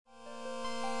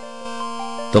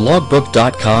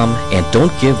TheLogbook.com and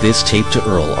Don't Give This Tape to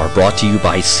Earl are brought to you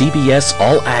by CBS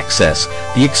All Access,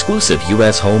 the exclusive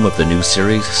U.S. home of the new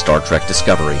series Star Trek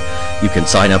Discovery. You can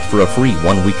sign up for a free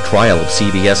one-week trial of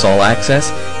CBS All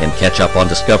Access and catch up on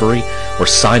Discovery, or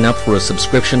sign up for a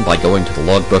subscription by going to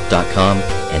TheLogbook.com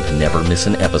and never miss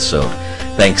an episode.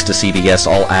 Thanks to CBS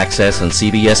All Access and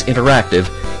CBS Interactive,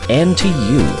 and to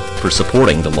you for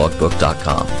supporting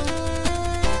TheLogbook.com.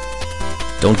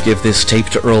 Don't Give This Tape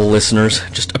to Earl listeners,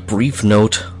 just a brief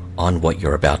note on what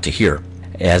you're about to hear.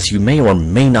 As you may or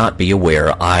may not be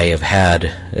aware, I have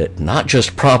had not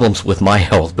just problems with my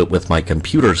health, but with my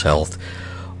computer's health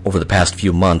over the past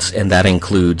few months, and that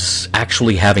includes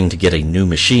actually having to get a new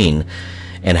machine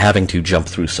and having to jump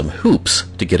through some hoops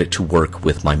to get it to work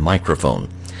with my microphone.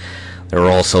 There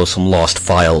are also some lost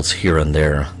files here and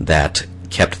there that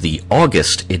kept the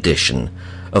August edition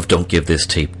of Don't Give This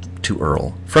Tape to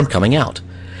Earl from coming out.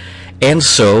 And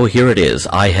so here it is.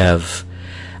 I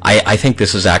think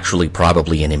this is actually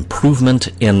probably an improvement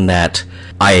in that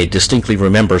I distinctly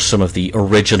remember some of the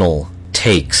original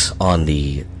takes on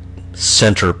the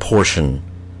center portion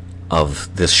of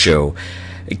this show.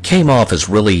 It came off as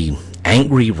really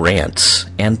angry rants,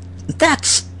 and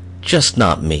that's just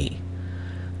not me.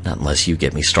 Not unless you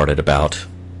get me started about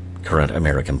current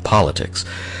American politics,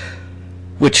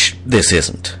 which this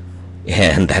isn't.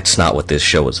 And that's not what this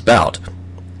show is about.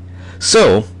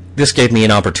 So, this gave me an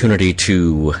opportunity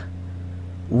to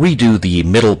redo the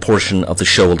middle portion of the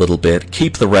show a little bit,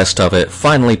 keep the rest of it,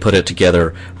 finally put it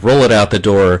together, roll it out the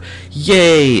door.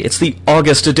 Yay! It's the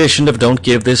August edition of Don't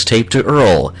Give This Tape to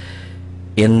Earl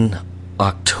in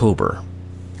October.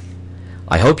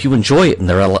 I hope you enjoy it, and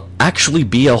there'll actually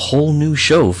be a whole new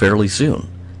show fairly soon.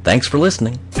 Thanks for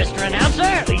listening. Mr. Announcer!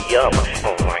 Yum.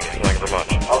 Oh my, thank you very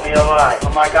much. I'll be alright.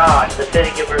 Oh my god, the city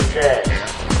giver's dead.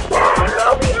 Do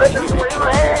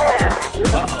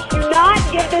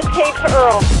not give this tape to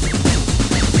Earl.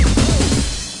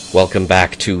 Welcome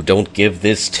back to Don't Give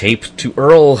This Tape to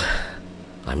Earl.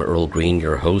 I'm Earl Green,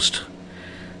 your host.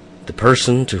 The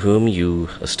person to whom you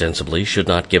ostensibly should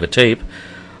not give a tape.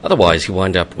 Otherwise, you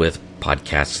wind up with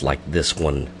podcasts like this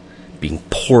one being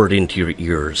poured into your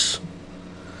ears.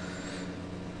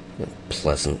 A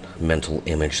pleasant mental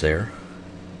image there.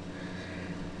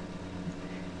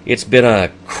 It's been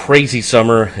a crazy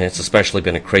summer. It's especially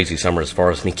been a crazy summer as far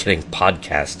as me getting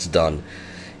podcasts done,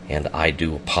 and I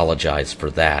do apologize for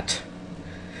that.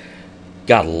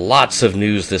 Got lots of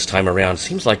news this time around.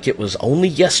 Seems like it was only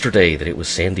yesterday that it was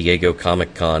San Diego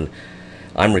Comic-Con.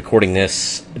 I'm recording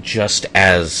this just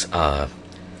as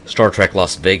Star Trek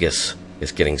Las Vegas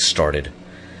is getting started,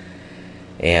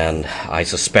 and I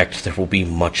suspect there will be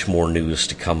much more news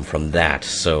to come from that.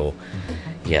 So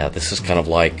yeah, this is kind of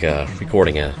like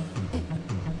recording a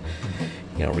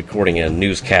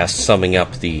newscast summing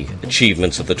up the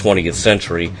achievements of the 20th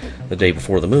century the day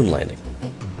before the moon landing.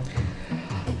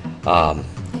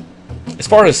 As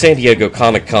far as San Diego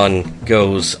Comic-Con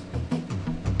goes,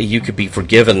 you could be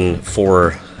forgiven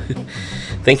for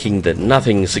thinking that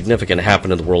nothing significant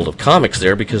happened in the world of comics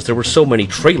there because there were so many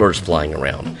trailers flying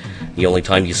around. The only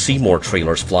time you see more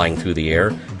trailers flying through the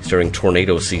air is during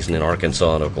tornado season in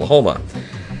Arkansas and Oklahoma.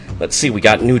 Let's see, we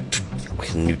got new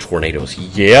tornadoes.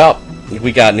 Yep,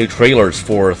 we got new trailers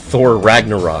for Thor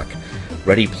Ragnarok,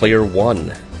 Ready Player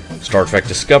One, Star Trek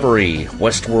Discovery,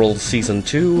 Westworld Season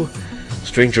 2,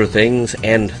 Stranger Things,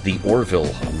 and The Orville,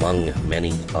 among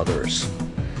many others.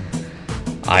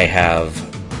 I have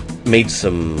made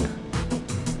some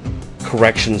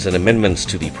corrections and amendments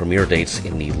to the premiere dates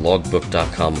in the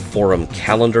logbook.com forum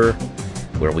calendar,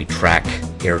 where we track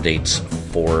air dates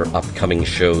for upcoming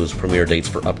shows, premiere dates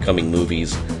for upcoming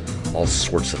movies, all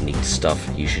sorts of neat stuff.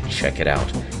 You should check it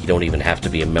out. You don't even have to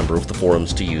be a member of the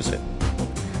forums to use it.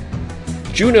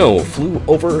 Juno flew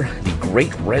over the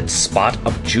Great Red Spot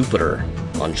of Jupiter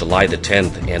on July the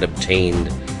 10th and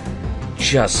obtained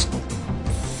just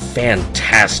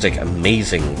fantastic,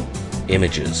 amazing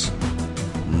images.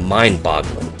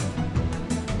 Mind-boggling.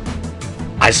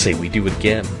 I say we do it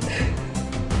again.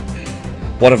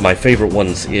 One of my favorite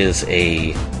ones is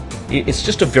it's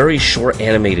just a very short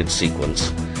animated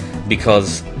sequence,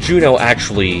 because Juno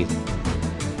actually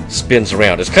spins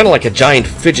around. It's kind of like a giant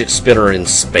fidget spinner in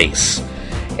space,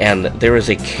 and there is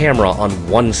a camera on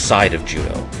one side of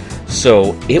Juno,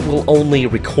 so it will only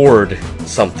record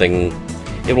something.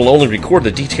 It will only record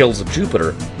the details of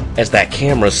Jupiter as that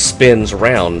camera spins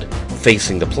around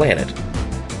facing the planet.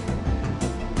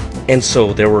 And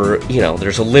so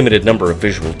there's a limited number of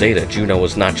visual data. Juno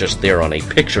was not just there on a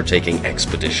picture-taking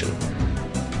expedition.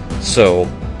 So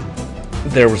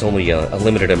there was only a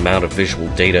limited amount of visual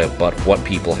data, but what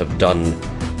people have done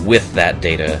with that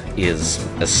data is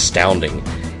astounding,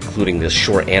 including this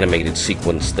short animated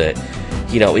sequence that,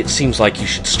 it seems like you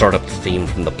should start up the theme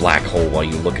from the black hole while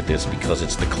you look at this, because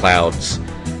it's the clouds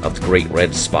of the Great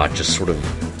Red Spot just sort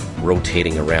of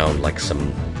rotating around like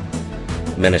some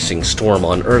menacing storm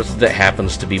on Earth that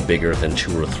happens to be bigger than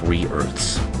 2 or 3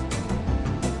 Earths.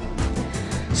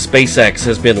 SpaceX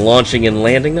has been launching and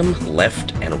landing them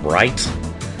left and right.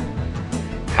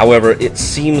 However, it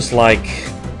seems like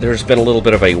there's been a little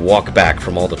bit of a walk back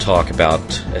from all the talk about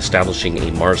establishing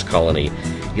a Mars colony.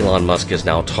 Elon Musk is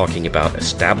now talking about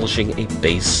establishing a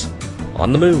base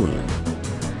on the moon.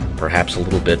 Perhaps a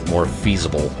little bit more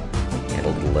feasible and a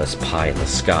little less pie in the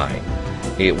sky.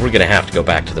 We're going to have to go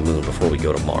back to the moon before we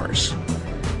go to Mars.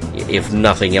 If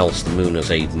nothing else, the moon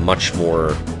is a much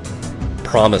more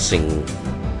promising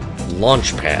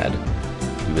launch pad.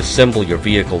 You assemble your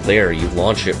vehicle there, you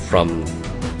launch it from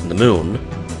the moon,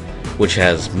 which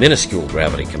has minuscule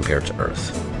gravity compared to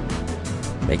Earth.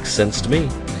 Makes sense to me.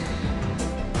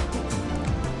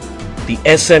 The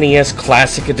SNES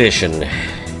Classic Edition.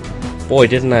 Boy,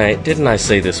 didn't I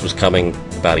say this was coming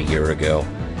about a year ago?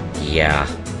 Yeah.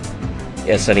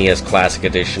 SNES Classic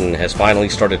Edition has finally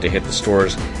started to hit the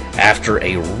stores after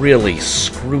a really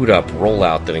screwed up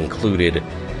rollout that included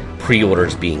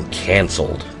pre-orders being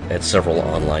canceled at several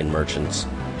online merchants.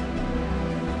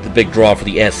 The big draw for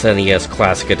the SNES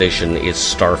Classic Edition is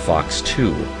Star Fox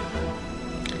 2.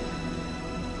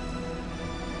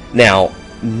 Now,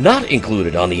 not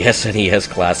included on the SNES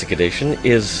Classic Edition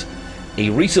is a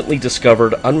recently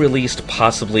discovered, unreleased,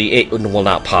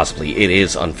 it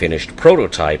is unfinished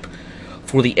prototype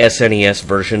for the SNES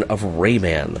version of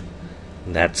Rayman.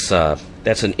 That's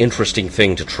an interesting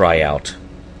thing to try out.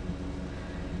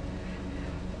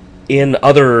 In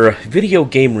other video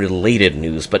game related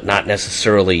news, but not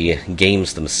necessarily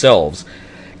games themselves,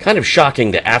 kind of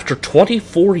shocking that after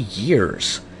 24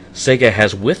 years, Sega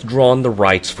has withdrawn the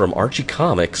rights from Archie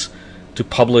Comics to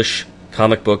publish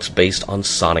comic books based on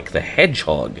Sonic the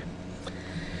Hedgehog.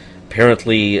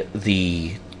 Apparently,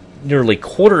 the nearly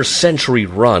quarter-century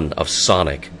run of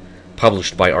Sonic,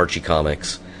 published by Archie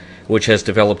Comics, which has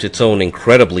developed its own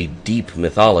incredibly deep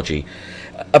mythology,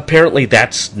 apparently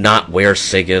that's not where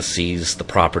Sega sees the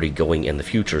property going in the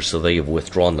future, so they have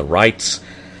withdrawn the rights,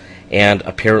 and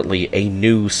apparently a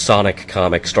new Sonic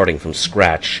comic starting from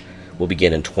scratch will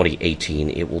begin in 2018.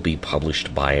 It will be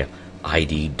published by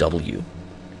IDW.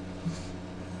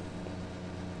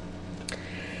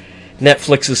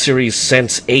 Netflix's series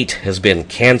Sense8 has been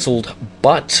cancelled,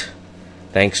 but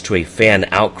thanks to a fan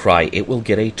outcry, it will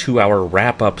get a 2-hour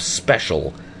wrap-up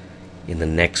special in the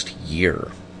next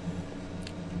year.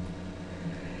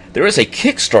 There is a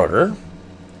Kickstarter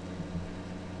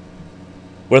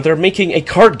where they're making a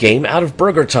card game out of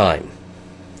Burger Time.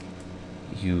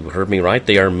 You heard me right,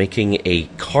 they are making a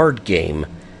card game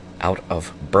out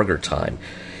of Burger Time.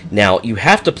 Now, you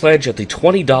have to pledge at the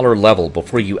 $20 level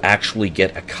before you actually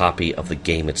get a copy of the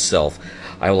game itself.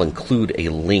 I will include a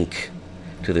link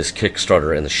to this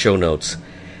Kickstarter in the show notes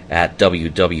at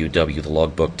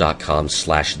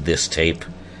www.thelogbook.com/thistape,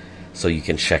 so you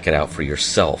can check it out for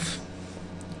yourself.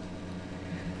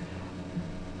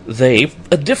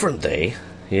 A different they.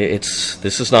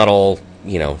 This is not all,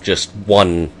 just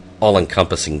one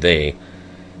all-encompassing they,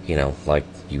 like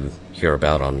you hear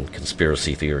about on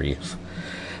conspiracy theories.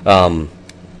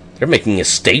 They're making a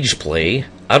stage play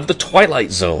out of the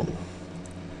Twilight Zone.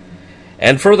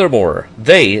 And furthermore,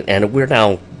 and we're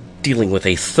now dealing with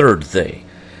a third they.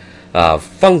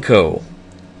 Funko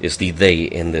is the they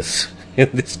in this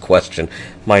question.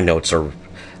 My notes are...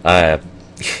 I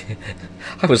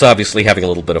was obviously having a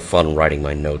little bit of fun writing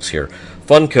my notes here.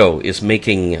 Funko is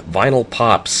making vinyl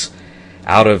pops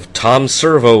out of Tom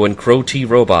Servo and Crow T.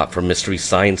 Robot from Mystery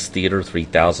Science Theater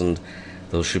 3000.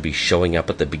 Those should be showing up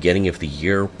at the beginning of the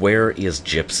year. Where is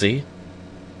Gypsy?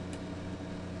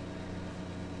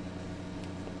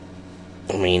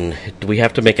 I mean, do we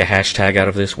have to make a hashtag out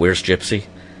of this? Where's Gypsy?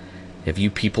 Have you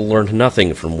people learned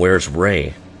nothing from Where's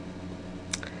Ray?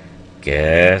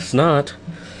 Guess not.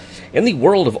 In the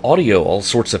world of audio, all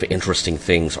sorts of interesting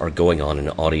things are going on in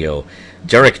audio.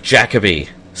 Derek Jacobi,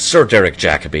 Sir Derek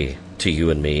Jacobi, to you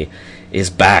and me, is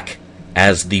back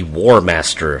as the War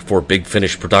Master for Big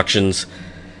Finish Productions,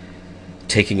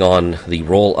 taking on the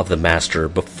role of the Master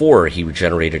before he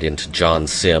regenerated into John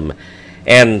Sim,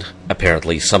 and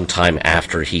apparently sometime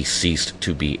after he ceased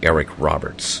to be Eric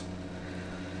Roberts.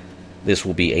 This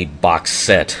will be a box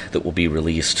set that will be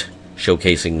released,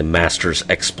 showcasing the Master's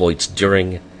exploits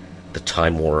during the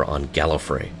Time War on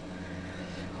Gallifrey.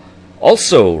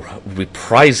 Also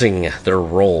reprising their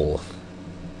role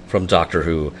from Doctor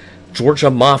Who, Georgia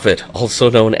Moffat, also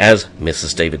known as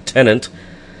Mrs. David Tennant,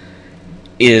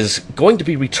 is going to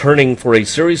be returning for a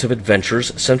series of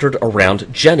adventures centered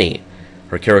around Jenny,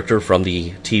 her character from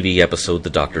the TV episode The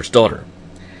Doctor's Daughter.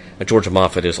 Now, Georgia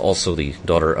Moffat is also the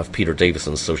daughter of Peter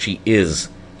Davison, so she is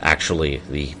actually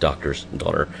the Doctor's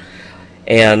daughter.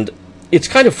 And it's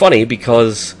kind of funny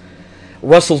because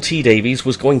Russell T Davies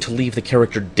was going to leave the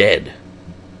character dead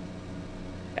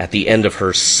at the end of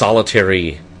her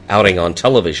solitary outing on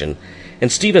television,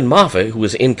 and Stephen Moffat, who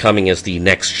was incoming as the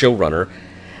next showrunner,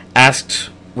 asked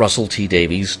Russell T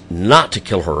Davies not to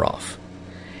kill her off,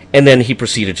 and then he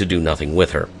proceeded to do nothing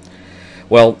with her.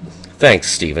 Well,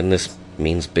 thanks, Stephen. This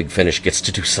means Big Finish gets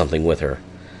to do something with her,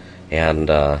 and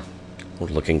we're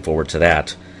looking forward to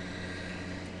that.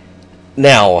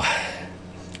 Now,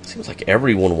 it seems like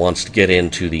everyone wants to get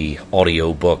into the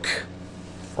audiobook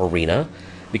arena,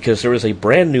 because there is a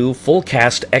brand new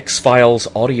full-cast X-Files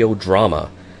audio drama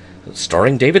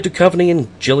starring David Duchovny and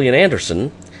Gillian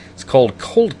Anderson. It's called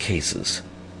Cold Cases.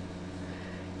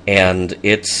 And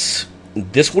this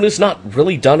one is not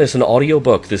really done as an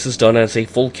audiobook. This is done as a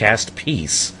full-cast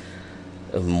piece,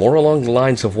 more along the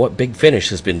lines of what Big Finish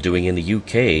has been doing in the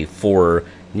UK for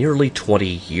nearly 20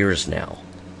 years now.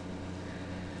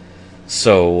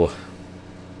 So,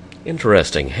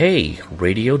 interesting. Hey,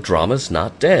 radio drama's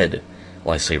not dead.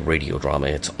 Well, I say radio drama,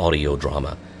 it's audio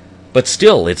drama. But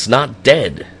still, it's not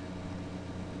dead.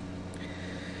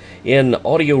 In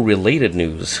audio-related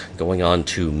news, going on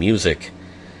to music,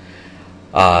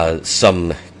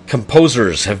 some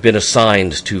composers have been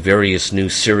assigned to various new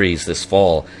series this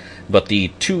fall, but the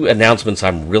two announcements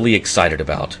I'm really excited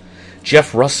about.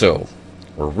 Jeff Russo,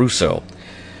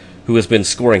 who has been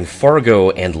scoring Fargo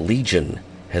and Legion,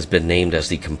 has been named as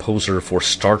the composer for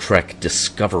Star Trek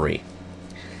Discovery.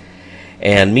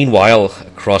 And meanwhile,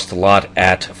 across the lot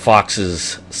at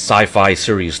Fox's sci-fi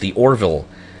series The Orville,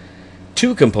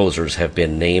 two composers have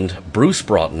been named, Bruce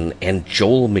Broughton and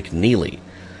Joel McNeely.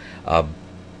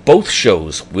 Both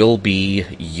shows will be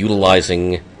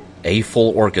utilizing a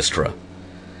full orchestra.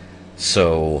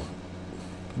 So,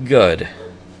 good.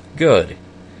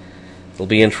 It'll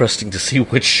be interesting to see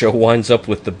which show winds up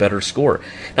with the better score.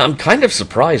 Now, I'm kind of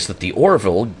surprised that The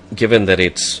Orville, given that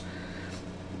it's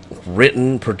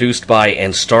written, produced by,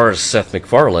 and stars Seth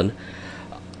MacFarlane,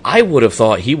 I would have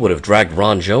thought he would have dragged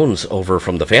Ron Jones over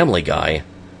from The Family Guy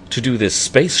to do this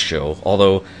space show,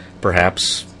 although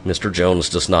perhaps Mr. Jones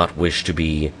does not wish to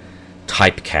be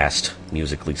typecast,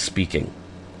 musically speaking.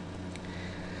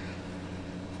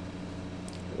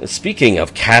 Speaking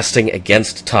of casting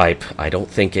against type, I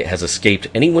don't think it has escaped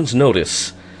anyone's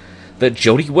notice that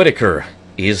Jodie Whittaker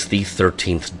is the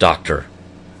 13th Doctor.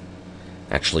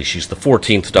 Actually, she's the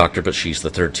 14th Doctor, but she's the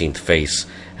 13th face,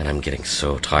 and I'm getting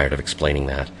so tired of explaining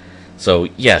that. So,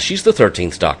 yeah, she's the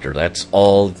 13th Doctor. That's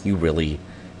all you really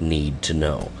need to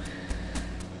know.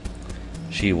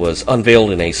 She was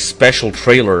unveiled in a special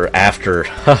trailer after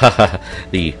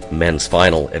the men's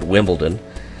final at Wimbledon.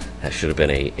 That should have been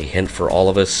a hint for all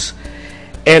of us.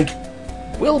 And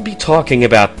we'll be talking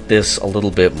about this a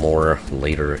little bit more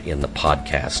later in the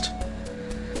podcast.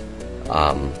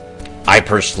 I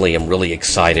personally am really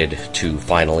excited to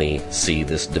finally see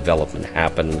this development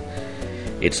happen.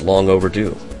 It's long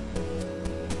overdue.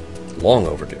 Long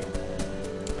overdue.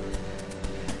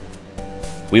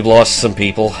 We've lost some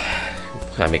people.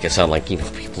 I make it sound like,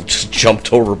 people just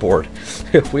jumped overboard.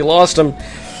 We lost them.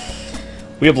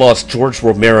 We have lost George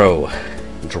Romero,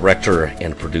 director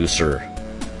and producer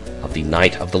of the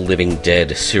Night of the Living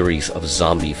Dead series of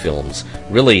zombie films.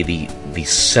 Really, the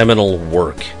seminal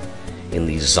work in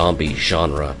the zombie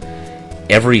genre.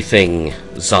 Everything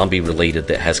zombie-related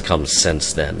that has come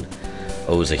since then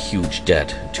owes a huge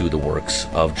debt to the works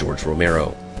of George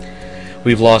Romero.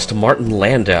 We've lost Martin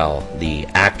Landau, the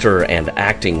actor and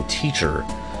acting teacher,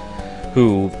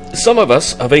 who some of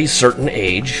us of a certain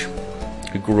age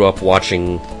who grew up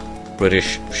watching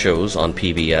British shows on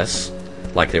PBS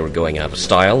like they were going out of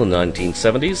style in the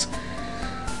 1970s.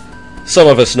 Some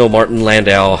of us know Martin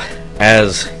Landau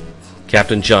as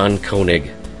Captain John Koenig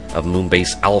of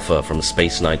Moonbase Alpha from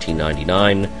Space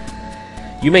 1999.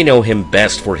 You may know him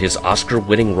best for his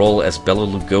Oscar-winning role as Bela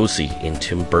Lugosi in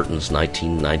Tim Burton's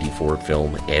 1994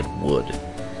 film Ed Wood.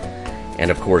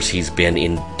 And of course, he's been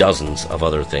in dozens of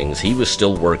other things. He was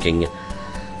still working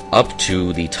up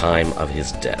to the time of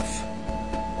his death.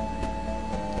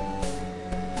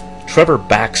 Trevor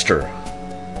Baxter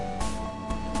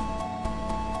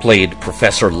played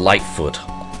Professor Lightfoot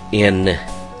in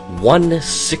one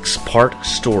 6-part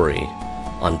story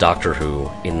on Doctor Who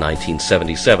in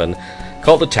 1977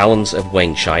 called The Talons of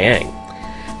Weng Chiang.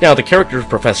 Now, the character of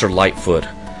Professor Lightfoot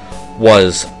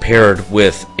was paired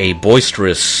with a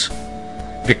boisterous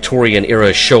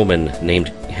Victorian-era showman named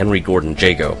Henry Gordon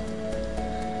Jago,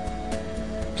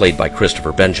 played by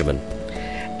Christopher Benjamin.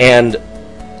 And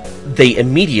they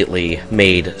immediately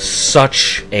made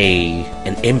such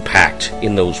an impact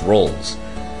in those roles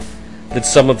that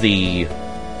some of the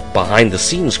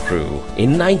behind-the-scenes crew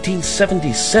in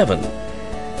 1977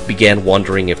 began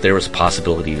wondering if there was a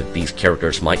possibility that these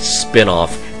characters might spin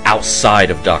off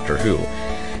outside of Doctor Who.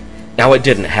 Now, it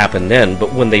didn't happen then,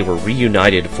 but when they were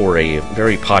reunited for a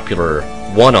very popular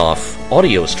one-off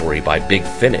audio story by Big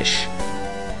Finish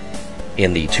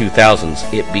in the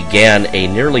 2000s, it began a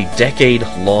nearly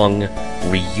decade-long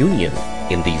reunion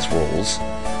in these roles,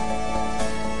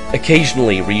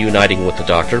 occasionally reuniting with the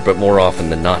Doctor, but more often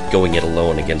than not going it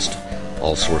alone against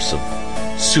all sorts of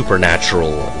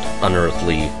supernatural and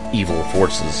unearthly evil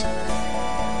forces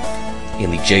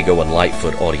in the Jago and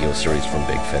Lightfoot audio series from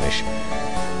Big Finish.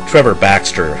 Trevor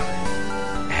Baxter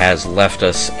has left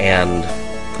us, and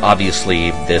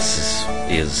obviously this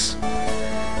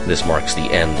marks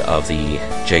the end of the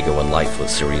Jago and Lightfoot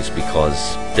series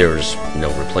because there's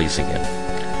no replacing him.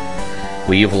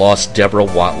 We've lost Deborah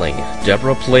Watling.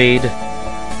 Deborah played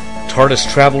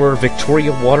TARDIS Traveler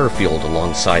Victoria Waterfield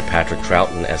alongside Patrick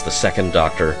Troughton as the second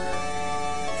Doctor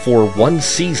for one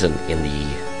season in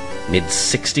the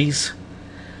mid-60s.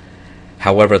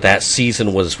 However, that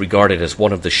season was regarded as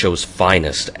one of the show's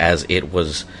finest, as it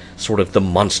was sort of the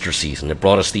monster season. It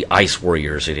brought us the Ice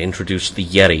Warriors, it introduced the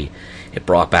Yeti, it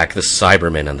brought back the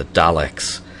Cybermen and the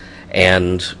Daleks,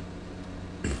 and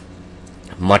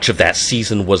much of that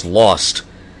season was lost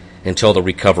until the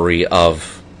recovery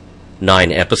of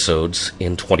 9 episodes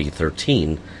in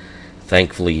 2013.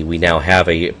 Thankfully, we now have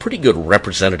a pretty good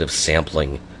representative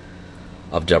sampling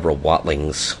of Deborah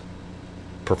Watling's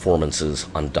performances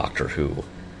on Doctor Who.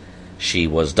 She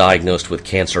was diagnosed with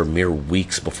cancer mere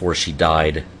weeks before she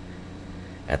died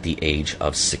at the age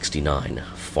of 69.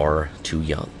 Far too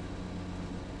young.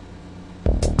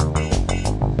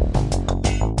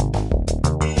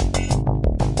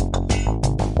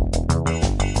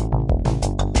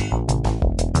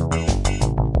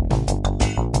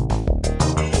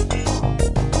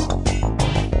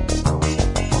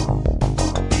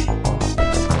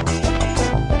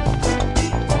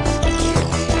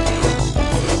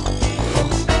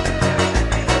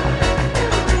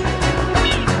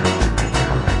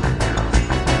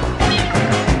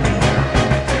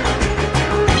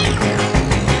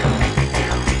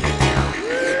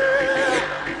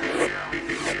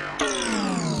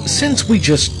 Since we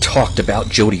just talked about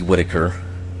Jodie Whittaker,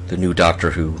 the new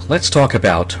Doctor Who, let's talk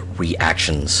about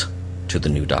reactions to the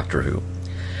new Doctor Who.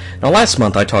 Now, last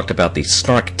month I talked about the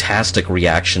snarktastic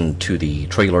reaction to the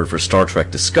trailer for Star Trek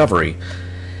Discovery,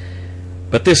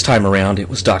 but this time around it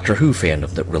was Doctor Who fandom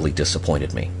that really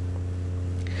disappointed me.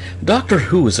 Doctor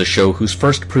Who is a show whose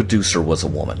first producer was a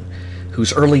woman,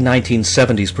 whose early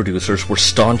 1970s producers were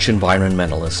staunch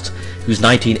environmentalists, whose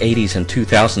 1980s and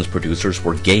 2000s producers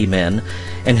were gay men,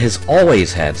 and has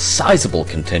always had sizable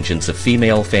contingents of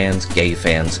female fans, gay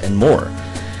fans, and more.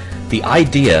 The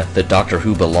idea that Doctor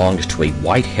Who belonged to a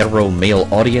white hetero male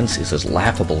audience is as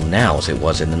laughable now as it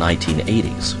was in the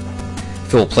 1980s.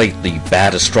 Phil Plait, the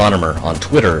bad astronomer on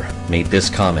Twitter, made this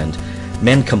comment: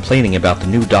 "Men complaining about the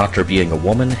new Doctor being a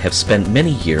woman have spent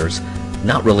many years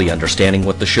not really understanding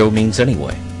what the show means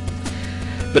anyway."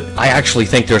 But I actually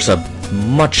think there's a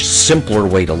much simpler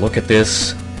way to look at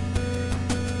this.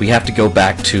 We have to go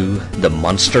back to the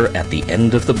monster at the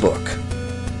end of the book,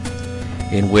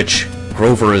 in which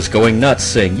Grover is going nuts,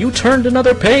 saying, "You turned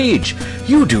another page!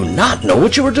 You do not know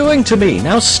what you were doing to me!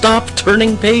 Now stop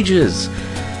turning pages!"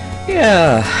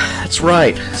 Yeah, that's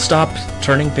right. Stop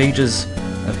turning pages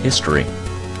of history.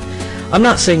 I'm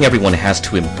not saying everyone has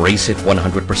to embrace it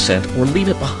 100% or leave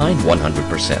it behind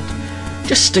 100%.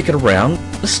 Just stick around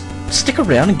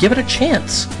and give it a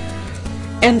chance.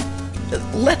 And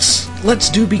let's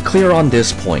be clear on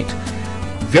this point.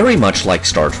 Very much like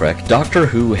Star Trek, Doctor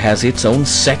Who has its own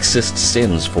sexist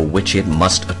sins for which it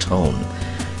must atone.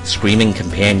 Screaming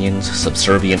companions,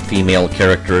 subservient female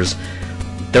characters.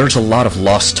 There's a lot of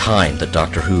lost time that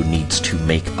Doctor Who needs to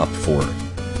make up for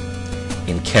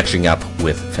in catching up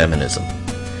with feminism.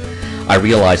 I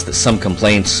realize that some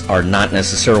complaints are not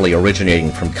necessarily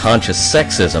originating from conscious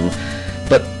sexism,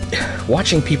 but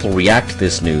watching people react to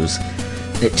this news,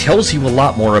 it tells you a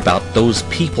lot more about those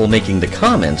people making the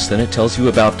comments than it tells you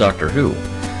about Doctor Who.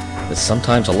 It's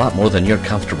sometimes a lot more than you're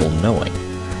comfortable knowing.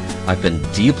 I've been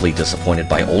deeply disappointed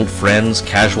by old friends,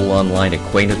 casual online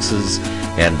acquaintances,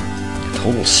 and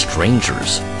total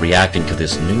strangers reacting to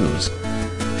this news,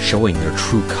 showing their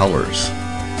true colors.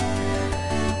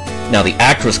 Now, the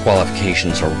actress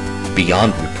qualifications are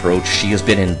beyond reproach. She has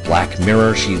been in Black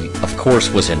Mirror. She, of course,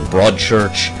 was in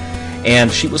Broadchurch. And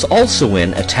she was also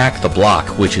in Attack the Block,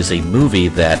 which is a movie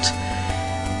that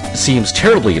seems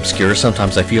terribly obscure.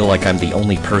 Sometimes I feel like I'm the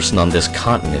only person on this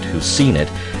continent who's seen it.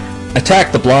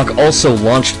 Attack the Block also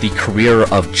launched the career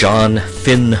of John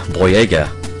Finn Boyega,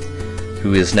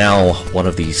 who is now one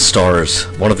of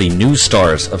the new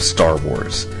stars of Star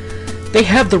Wars. They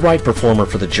have the right performer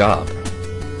for the job.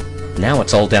 Now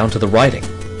it's all down to the writing.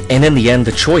 And in the end,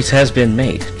 the choice has been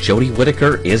made. Jodie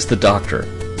Whittaker is the Doctor.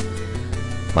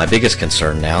 My biggest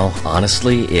concern now,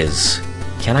 honestly, is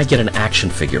can I get an action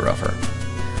figure of her?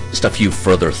 Just a few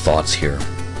further thoughts here.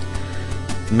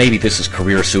 Maybe this is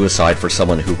career suicide for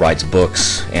someone who writes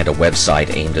books and a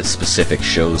website aimed at specific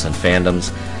shows and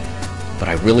fandoms, but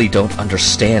I really don't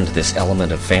understand this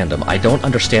element of fandom. I don't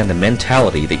understand the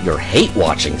mentality that you're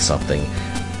hate-watching something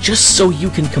just so you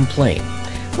can complain.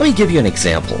 Let me give you an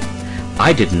example.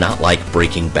 I did not like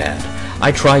Breaking Bad.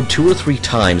 I tried 2 or 3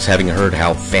 times, having heard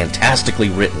how fantastically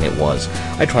written it was.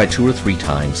 I tried 2 or 3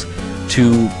 times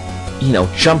to,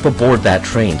 jump aboard that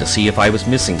train to see if I was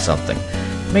missing something.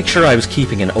 Make sure I was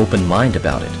keeping an open mind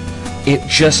about it. It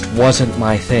just wasn't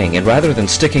my thing, and rather than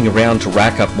sticking around to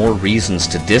rack up more reasons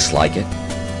to dislike it,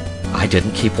 I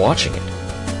didn't keep watching it.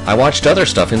 I watched other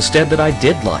stuff instead that I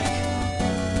did like.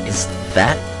 Is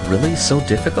that really so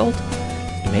difficult?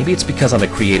 Maybe it's because I'm a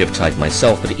creative type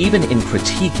myself, but even in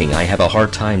critiquing, I have a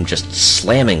hard time just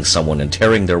slamming someone and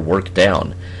tearing their work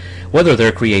down. Whether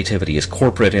their creativity is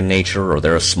corporate in nature or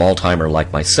they're a small-timer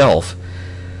like myself,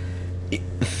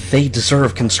 they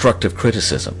deserve constructive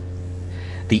criticism.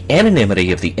 The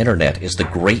anonymity of the internet is the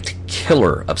great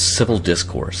killer of civil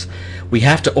discourse. We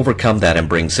have to overcome that and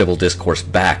bring civil discourse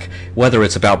back, whether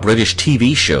it's about British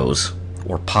TV shows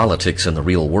or politics in the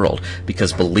real world,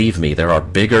 because believe me, there are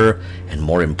bigger and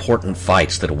more important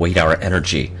fights that await our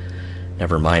energy.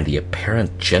 Never mind the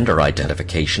apparent gender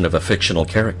identification of a fictional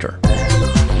character.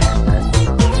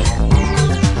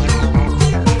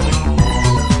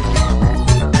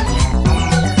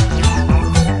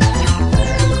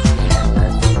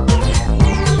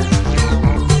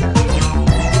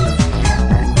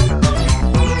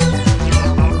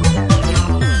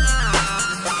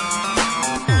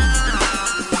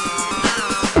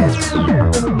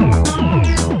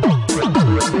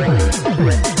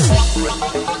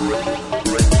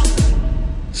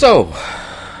 So,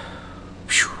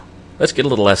 let's get a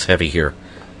little less heavy here.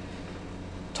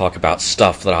 Talk about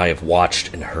stuff that I have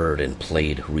watched and heard and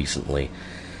played recently.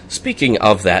 Speaking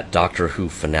of that Doctor Who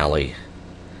finale,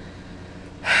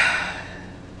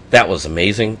 that was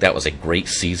amazing. That was a great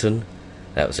season.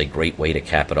 That was a great way to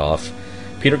cap it off.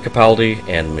 Peter Capaldi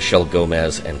and Michelle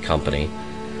Gomez and company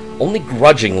only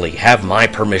grudgingly have my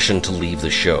permission to leave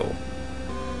the show.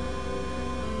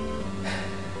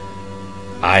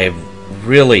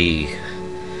 Really,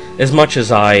 as much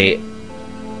as I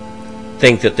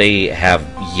think that they have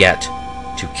yet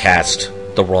to cast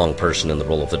the wrong person in the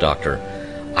role of the Doctor,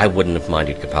 I wouldn't have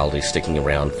minded Capaldi sticking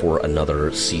around for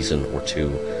another season or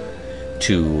two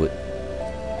to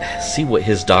see what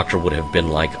his Doctor would have been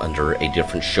like under a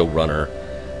different showrunner,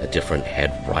 a different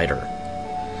head writer.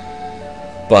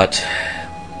 But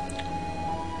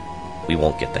we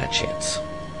won't get that chance.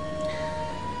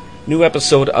 New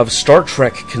episode of Star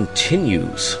Trek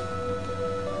continues.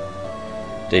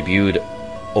 Debuted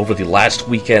over the last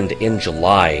weekend in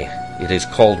July. It is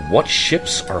called What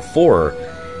Ships Are For,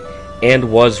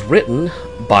 and was written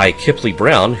by Kipley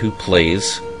Brown, who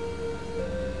plays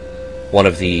one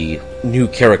of the new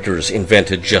characters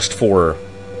invented just for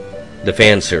the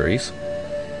fan series.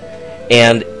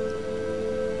 And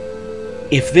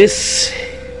if this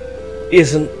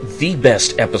isn't the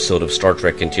best episode of Star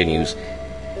Trek Continues,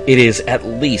 it is at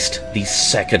least the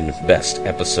second best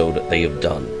episode they have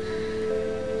done.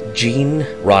 Gene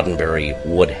Roddenberry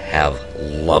would have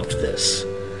loved this.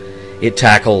 It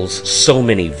tackles so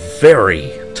many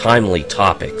very timely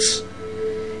topics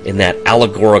in that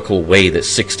allegorical way that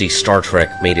 60s Star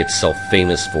Trek made itself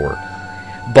famous for.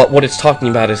 But what it's talking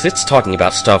about is it's talking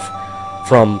about stuff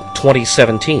from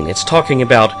 2017. It's talking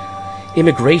about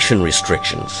immigration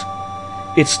restrictions.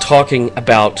 It's talking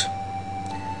about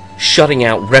shutting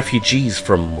out refugees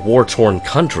from war-torn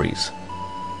countries.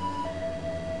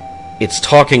 It's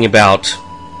talking about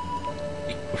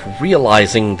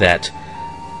realizing that,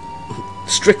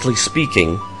 strictly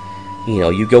speaking,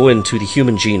 you go into the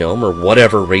human genome, or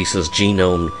whatever race's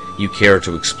genome you care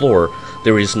to explore,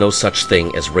 there is no such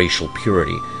thing as racial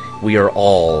purity. We are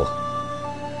all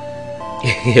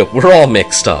we're all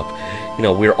mixed up.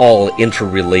 We're all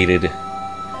interrelated.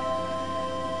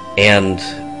 And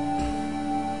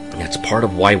It's part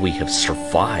of why we have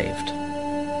survived.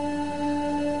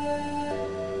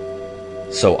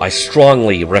 So I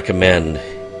strongly recommend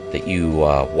that you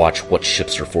watch What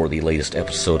Ships Are For, the latest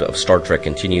episode of Star Trek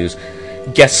Continues.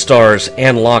 Guest stars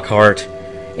Anne Lockhart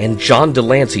and John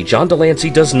Delancey. John Delancey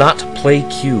does not play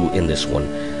Q in this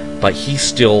one, but he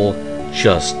still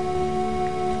just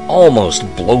almost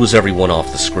blows everyone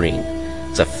off the screen.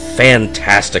 It's a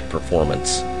fantastic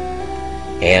performance.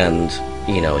 And,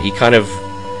 he kind of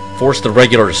forced the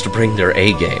regulars to bring their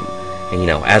A game. And,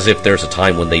 as if there's a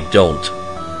time when they don't.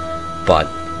 But,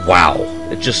 wow,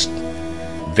 it just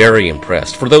very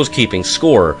impressed. For those keeping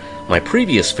score, my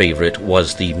previous favorite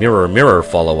was the Mirror Mirror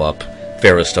follow-up,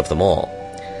 Fairest of Them All.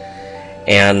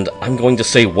 And I'm going to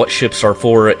say What Ships Are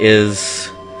For is...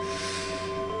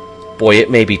 boy, it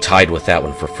may be tied with that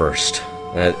one for first.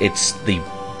 It's the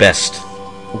best,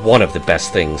 one of the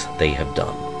best things they have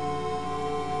done.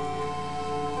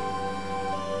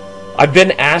 I've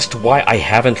been asked why I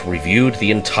haven't reviewed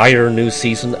the entire new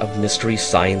season of Mystery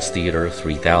Science Theater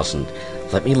 3000.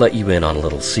 Let me let you in on a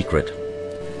little secret.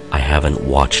 I haven't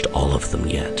watched all of them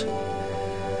yet.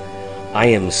 I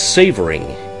am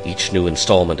savoring each new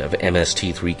installment of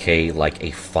MST3K like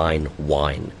a fine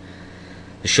wine.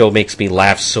 The show makes me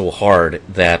laugh so hard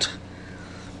that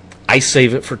I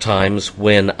save it for times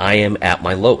when I am at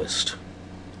my lowest.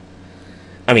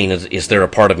 I mean, is there a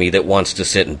part of me that wants to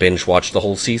sit and binge watch the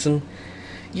whole season?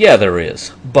 Yeah, there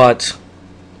is. But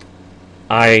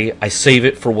I save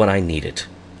it for when I need it.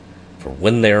 For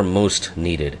when they're most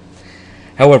needed.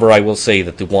 However, I will say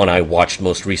that the one I watched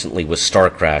most recently was Star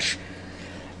Crash.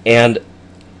 And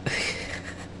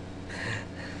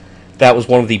that was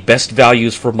one of the best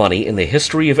values for money in the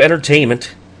history of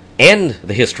entertainment and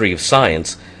the history of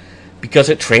science because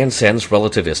it transcends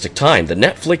relativistic time. The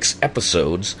Netflix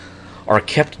episodes are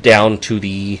kept down to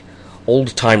the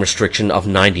old time restriction of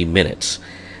 90 minutes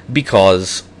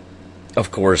because,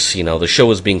 of course, the show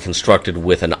is being constructed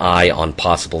with an eye on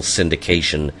possible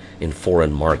syndication in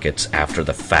foreign markets after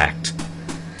the fact.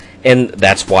 And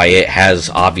that's why it has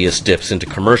obvious dips into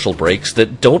commercial breaks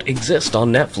that don't exist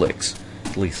on Netflix.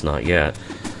 At least not yet.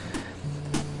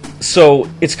 So,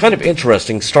 it's kind of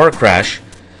interesting. Star Crash,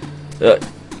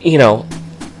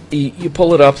 you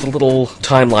pull it up, the little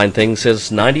timeline thing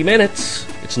says 90 minutes.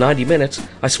 It's 90 minutes.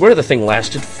 I swear the thing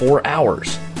lasted 4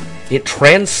 hours. It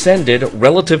transcended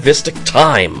relativistic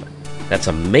time. That's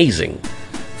amazing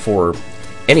for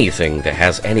anything that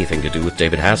has anything to do with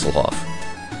David Hasselhoff.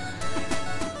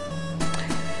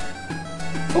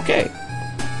 Okay.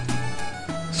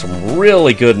 Some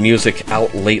really good music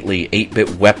out lately.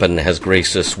 8-Bit Weapon has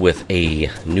graced us with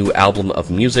a new album of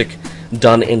music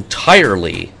done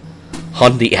entirely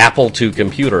on the Apple II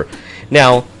computer.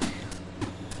 Now,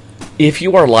 if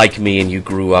you are like me and you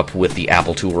grew up with the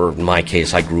Apple II, or in my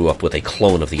case, I grew up with a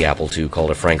clone of the Apple II called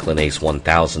a Franklin Ace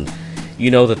 1000, you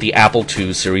know that the Apple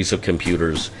II series of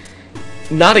computers,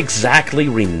 not exactly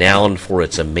renowned for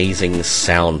its amazing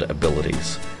sound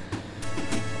abilities.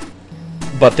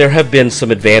 But there have been some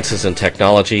advances in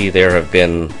technology, there have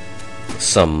been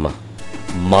some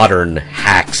modern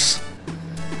hacks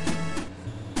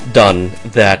done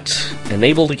that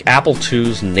enable the Apple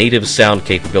II's native sound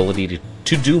capability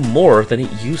to do more than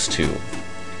it used to.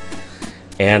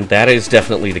 And that is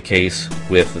definitely the case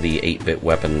with the 8-Bit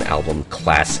Weapon album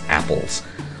Class Apples.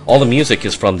 All the music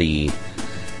is from the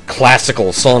classical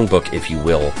songbook, if you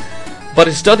will, but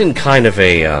it's done in kind of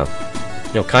a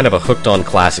hooked on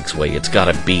classics way. It's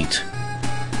got a beat,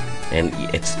 and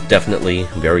it's definitely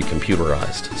very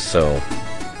computerized. So,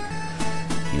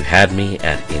 you had me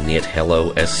at Init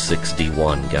Hello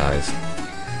S6D1, guys.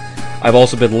 I've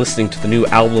also been listening to the new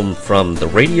album from the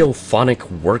Radiophonic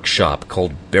Workshop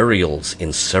called Burials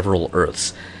in Several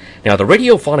Earths. Now, the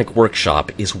Radiophonic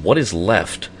Workshop is what is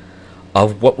left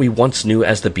of what we once knew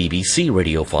as the BBC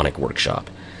Radiophonic Workshop.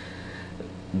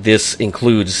 This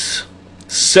includes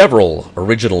several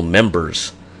original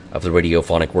members of the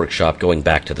Radiophonic Workshop going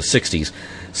back to the 60s,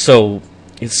 so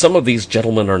some of these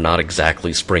gentlemen are not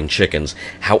exactly spring chickens.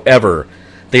 However,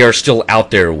 they are still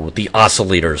out there with the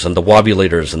oscillators and the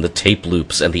wobulators and the tape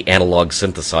loops and the analog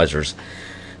synthesizers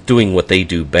doing what they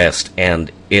do best,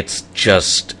 and it's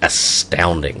just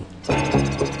astounding.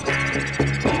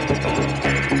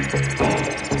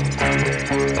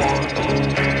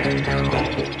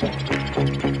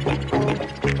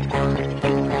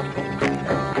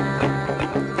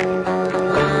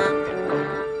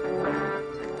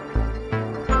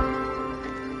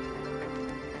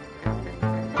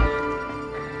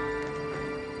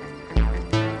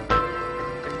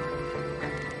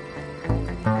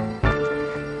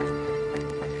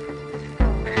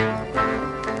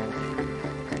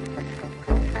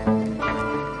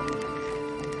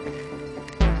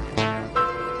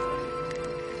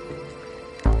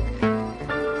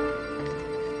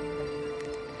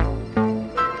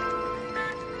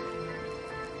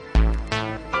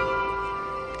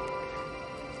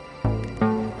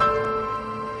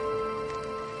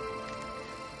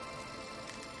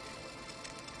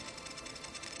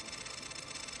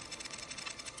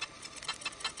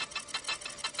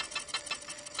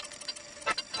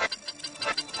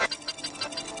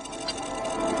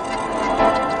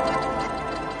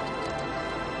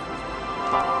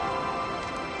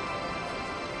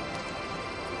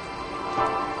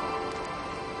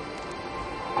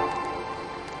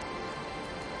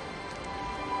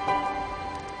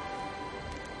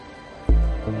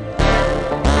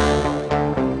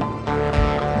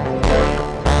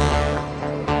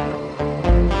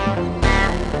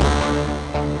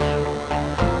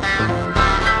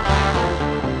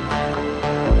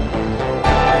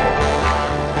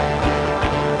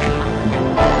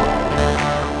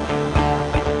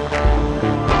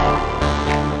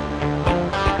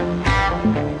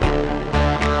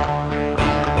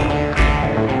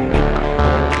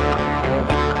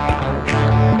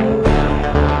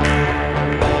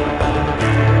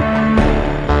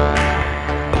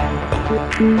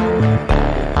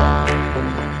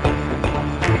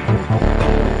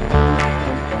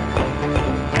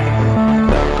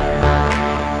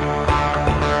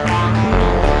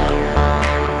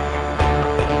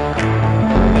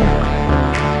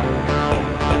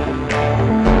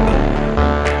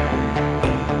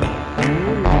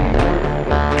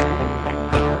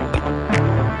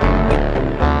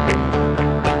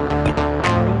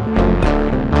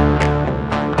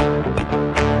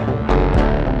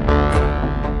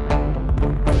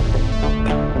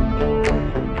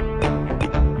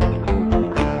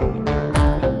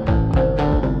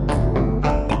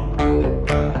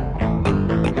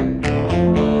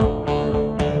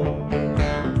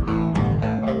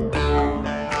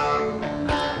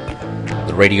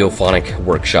 Radiophonic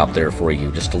workshop there for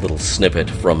you. Just a little snippet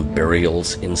from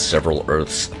Burials in Several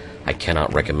Earths. I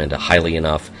cannot recommend it highly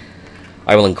enough.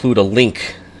 I will include a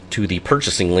link to the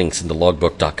purchasing links in the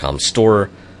logbook.com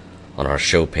store on our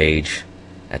show page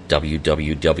at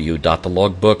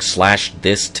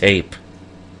www.thelogbook.com/thistape.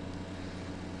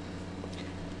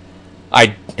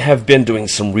 I have been doing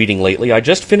some reading lately. I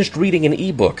just finished reading an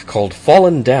ebook called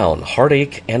Fallen Down,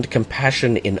 Heartache and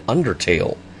Compassion in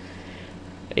Undertale.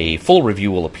 A full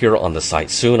review will appear on the site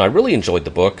soon. I really enjoyed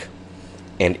the book,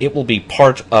 and it will be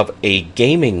part of a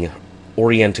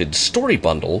gaming-oriented story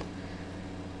bundle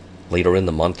later in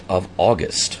the month of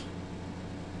August.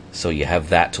 So you have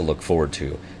that to look forward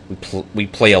to. We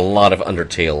play a lot of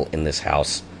Undertale in this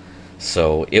house,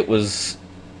 so it's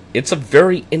a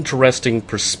very interesting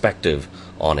perspective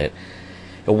on it.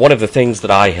 And one of the things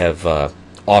that I have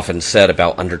often said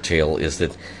about Undertale is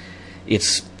that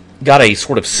it's got a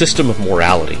sort of system of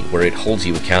morality where it holds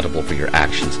you accountable for your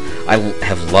actions. I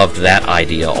have loved that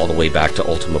idea all the way back to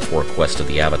Ultima 4 Quest of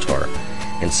the Avatar.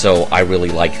 And so I really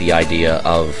like the idea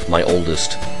of my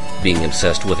oldest being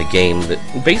obsessed with a game that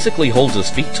basically holds his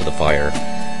feet to the fire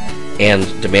and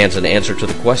demands an answer to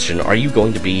the question, are you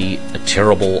going to be a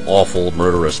terrible, awful,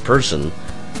 murderous person,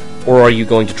 or are you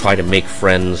going to try to make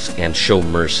friends and show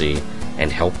mercy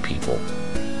and help people?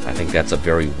 I think that's a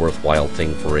very worthwhile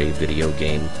thing for a video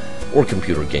game or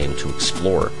computer game to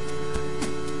explore.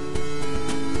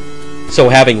 So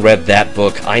having read that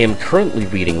book, I am currently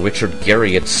reading Richard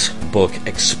Garriott's book,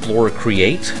 Explore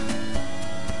Create.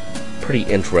 Pretty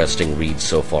interesting read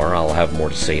so far. I'll have more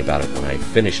to say about it when I've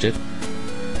finished it.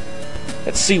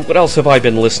 Let's see, what else have I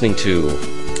been listening to?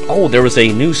 Oh, there was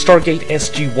a new Stargate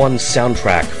SG-1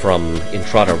 soundtrack from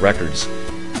Intrada Records.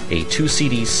 A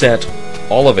 2-CD set,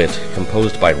 all of it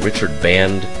composed by Richard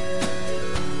Band,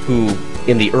 who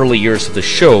in the early years of the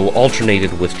show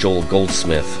alternated with Joel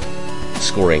Goldsmith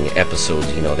scoring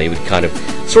episodes. You know, they would kind of,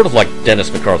 sort of like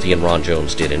Dennis McCarthy and Ron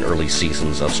Jones did in early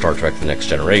seasons of Star Trek The Next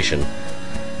Generation.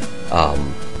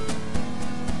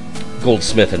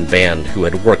 Goldsmith and Band, who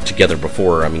had worked together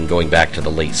before, going back to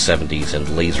the late 70s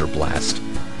and Laser Blast.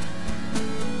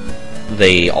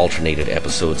 They alternated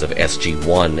episodes of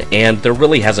SG-1, and there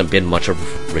really hasn't been much of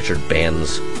Richard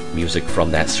Band's music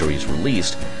from that series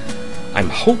released. I'm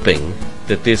hoping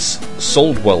that this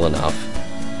sold well enough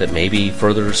that maybe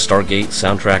further Stargate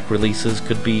soundtrack releases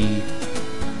could be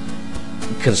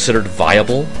considered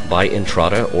viable by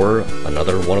Intrada or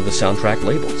another one of the soundtrack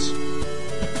labels.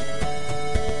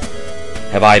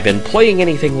 Have I been playing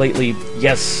anything lately?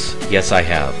 Yes, I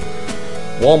have.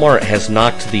 Walmart has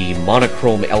knocked the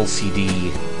monochrome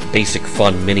LCD Basic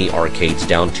Fun mini arcades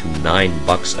down to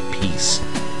 $9 a piece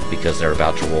because they're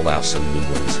about to roll out some new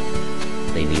ones.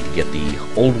 They need to get the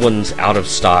old ones out of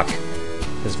stock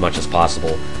as much as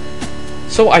possible.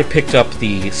 So I picked up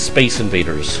the Space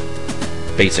Invaders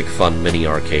Basic Fun mini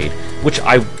arcade, which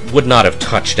I would not have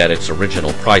touched at its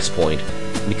original price point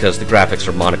because the graphics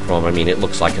are monochrome. It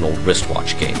looks like an old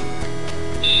wristwatch game.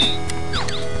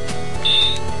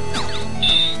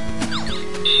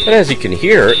 And as you can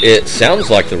hear, it sounds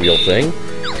like the real thing.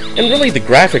 And really, the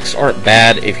graphics aren't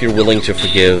bad if you're willing to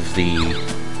forgive the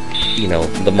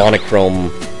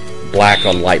monochrome black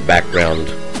on light background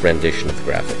rendition of the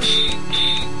graphics.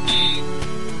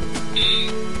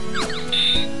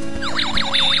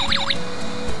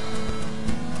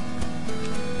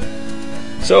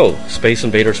 So, Space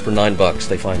Invaders for $9.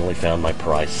 They finally found my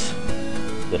price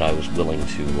that I was willing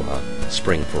to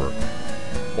spring for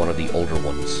one of the older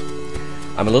ones.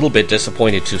 I'm a little bit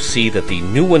disappointed to see that the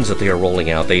new ones that they are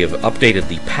rolling out, they have updated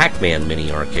the Pac-Man mini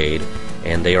arcade,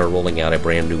 and they are rolling out a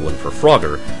brand new one for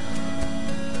Frogger.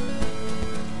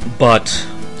 But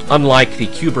unlike the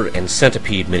Q*bert and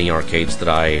Centipede mini arcades that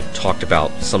I talked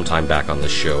about sometime back on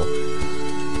this show,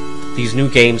 these new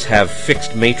games have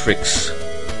fixed matrix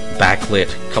backlit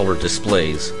color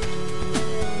displays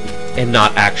and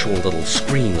not actual little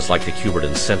screens like the Q*bert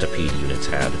and Centipede units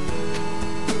had.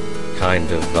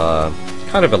 Kind of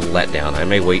a letdown. I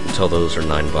may wait until those are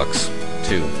 $9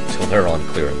 too, until they're on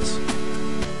clearance.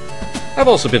 I've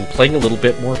also been playing a little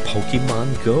bit more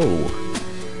Pokemon Go,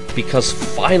 because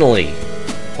finally,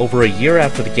 over a year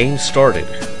after the game started,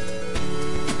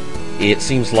 it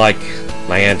seems like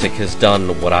Niantic has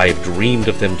done what I've dreamed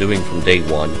of them doing from day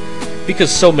one,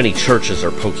 because so many churches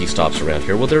are Pokestops around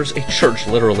here. Well, there's a church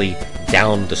literally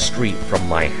down the street from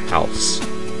my house.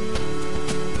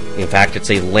 In fact,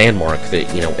 it's a landmark that,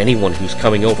 anyone who's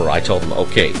coming over, I tell them,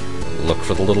 okay, look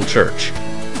for the little church.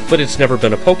 But it's never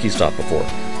been a Pokestop before.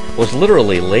 Was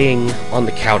literally laying on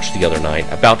the couch the other night,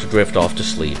 about to drift off to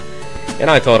sleep, and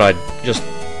I thought I'd just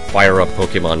fire up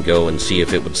Pokemon Go and see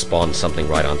if it would spawn something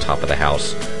right on top of the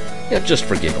house. Just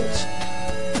for giggles.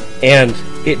 And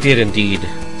it did indeed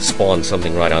spawn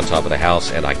something right on top of the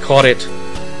house, and I caught it,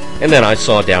 and then I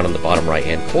saw down in the bottom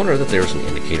right-hand corner that there's an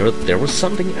indicator that there was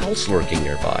something else lurking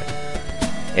nearby.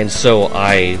 And so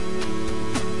I,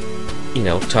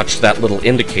 touched that little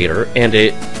indicator, and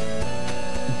it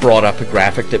brought up a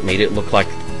graphic that made it look like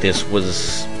this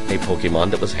was a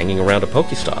Pokemon that was hanging around a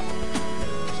Pokestop.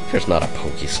 There's not a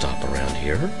Pokestop around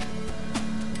here.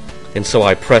 And so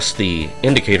I pressed the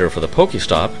indicator for the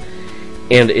Pokestop,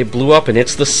 and it blew up, and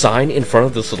it's the sign in front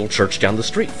of this little church down the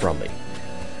street from me.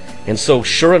 And so,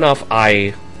 sure enough,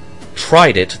 I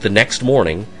tried it the next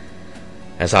morning.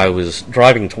 As I was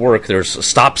driving to work, there's a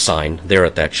stop sign there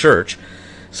at that church.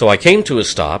 So I came to a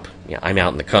stop. I'm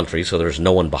out in the country, so there's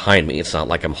no one behind me. It's not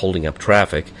like I'm holding up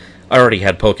traffic. I already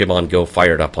had Pokemon Go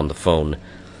fired up on the phone.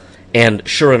 And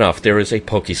sure enough, there is a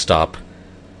Pokestop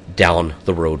down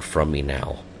the road from me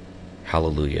now.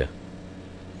 Hallelujah.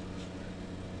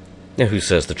 Now, who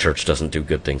says the church doesn't do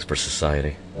good things for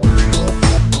society?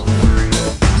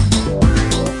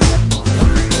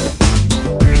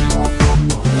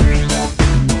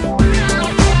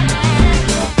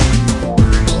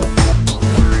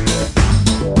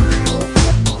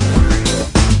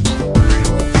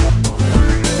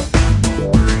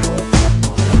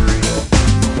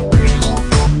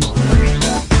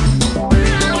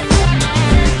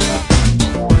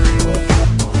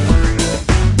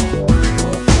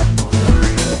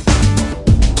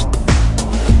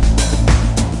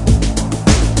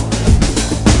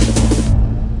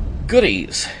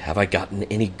 Goodies. Have I gotten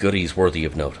any goodies worthy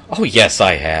of note? Oh, yes,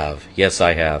 I have. Yes,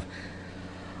 I have.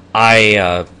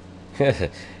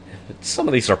 Some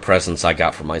of these are presents I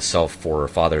got for myself for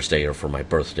Father's Day or for my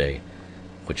birthday,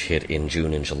 which hit in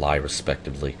June and July,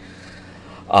 respectively.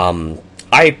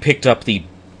 I picked up the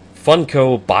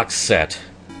Funko box set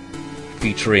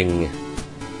featuring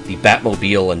the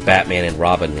Batmobile and Batman and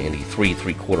Robin in the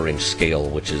 3¾ scale,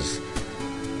 which is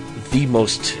the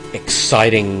most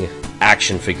exciting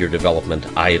action figure development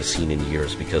I have seen in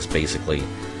years, because basically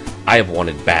I have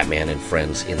wanted Batman and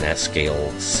Friends in that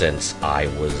scale since I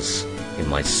was in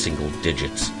my single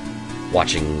digits,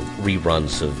 watching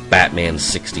reruns of Batman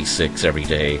 66 every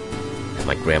day at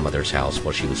my grandmother's house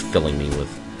while she was filling me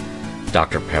with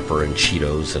Dr. Pepper and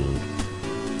Cheetos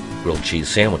and grilled cheese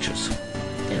sandwiches.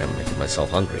 And I'm making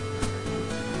myself hungry.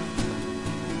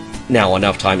 Now,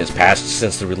 enough time has passed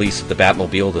since the release of the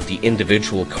Batmobile that the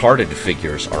individual carded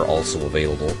figures are also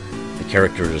available. The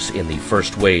characters in the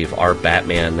first wave are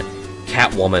Batman,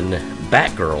 Catwoman,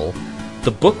 Batgirl,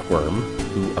 the Bookworm,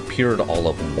 who appeared all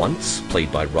of once,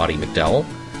 played by Roddy McDowall,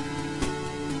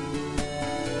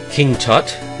 King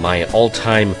Tut, my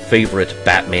all-time favorite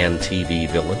Batman TV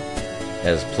villain,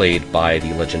 as played by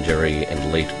the legendary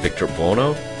and late Victor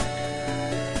Buono,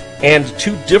 and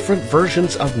two different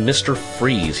versions of Mr.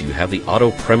 Freeze. You have the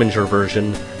Otto Preminger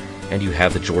version, and you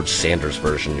have the George Sanders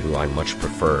version, who I much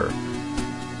prefer.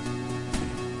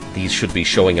 These should be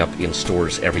showing up in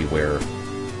stores everywhere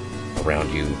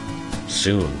around you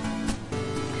soon.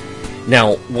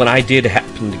 Now, when I did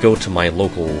happen to go to my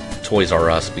local Toys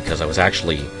R Us, because I was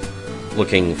actually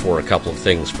looking for a couple of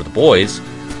things for the boys,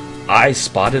 I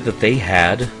spotted that they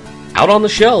had, out on the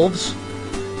shelves,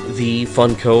 the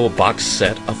Funko box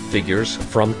set of figures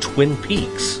from Twin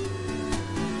Peaks.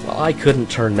 Well, I couldn't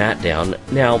turn that down.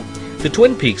 Now, The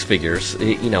Twin Peaks figures,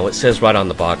 it says right on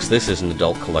the box, this is an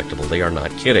adult collectible. They are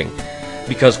not kidding.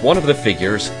 Because one of the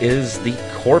figures is the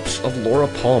corpse of Laura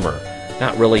Palmer.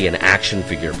 Not really an action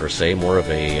figure per se, more of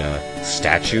a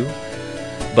statue.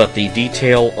 But the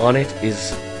detail on it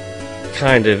is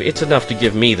it's enough to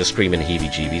give me the screaming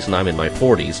heebie-jeebies, and I'm in my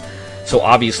 40s. So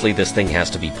obviously this thing has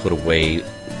to be put away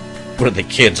where the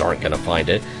kids aren't going to find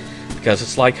it. Because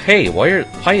it's like, hey,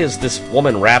 why is this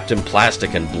woman wrapped in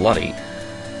plastic and bloody?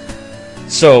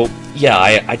 So, yeah,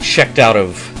 I checked out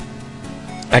of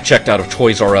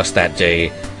Toys R Us that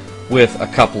day with a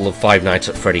couple of Five Nights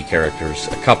at Freddy characters,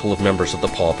 a couple of members of the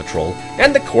Paw Patrol,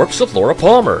 and the corpse of Laura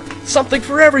Palmer. Something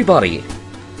for everybody!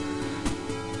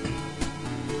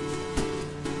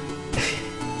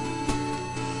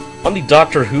 On the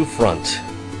Doctor Who front,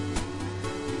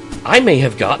 I may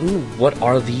have gotten what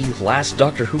are the last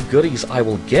Doctor Who goodies I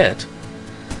will get.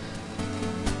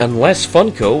 Unless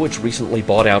Funko, which recently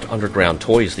bought out Underground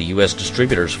Toys, the US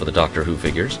distributors for the Doctor Who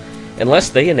figures, unless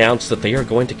they announce that they are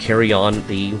going to carry on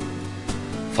the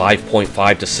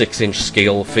 5.5 to 6-inch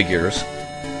scale figures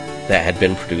that had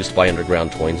been produced by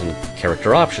Underground Toys and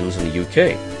Character Options in the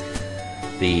UK.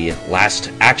 The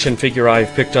last action figure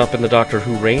I've picked up in the Doctor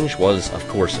Who range was, of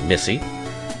course, Missy.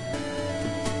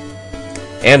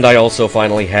 And I also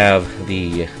finally have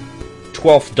the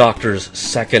 12th Doctor's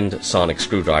second sonic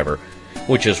screwdriver,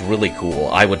 which is really cool.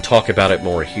 I would talk about it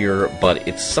more here, but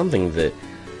it's something that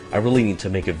I really need to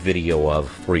make a video of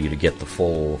for you to get the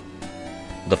full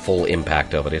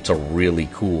impact of it. It's a really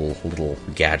cool little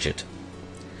gadget.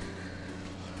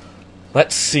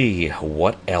 Let's see,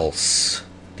 what else?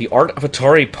 The Art of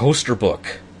Atari poster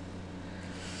book.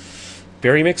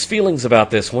 Very mixed feelings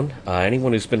about this one.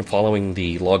 Anyone who's been following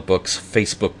the Logbook's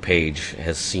Facebook page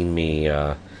has seen me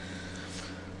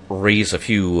raise a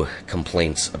few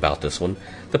complaints about this one.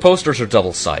 The posters are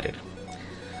double-sided.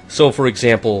 So, for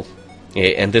example,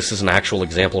 and this is an actual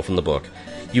example from the book,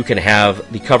 you can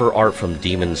have the cover art from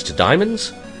Demons to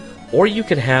Diamonds, or you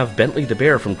can have Bentley the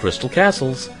Bear from Crystal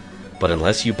Castles, but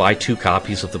unless you buy 2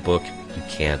 copies of the book, you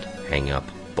can't hang up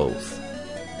both.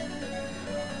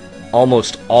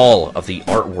 Almost all of the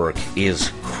artwork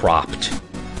is cropped.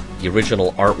 The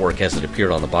original artwork as it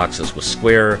appeared on the boxes was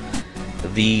square.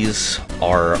 These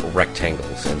are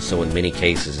rectangles, and so in many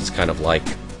cases it's kind of like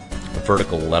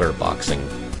vertical letterboxing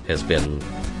has been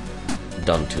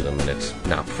done to them, and it's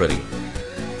not pretty.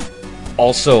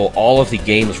 Also, all of the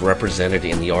games represented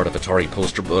in the Art of Atari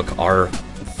poster book are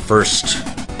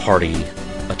first-party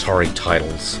Atari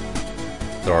titles.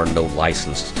 There are no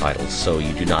licensed titles, so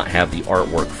you do not have the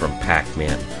artwork from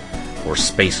Pac-Man or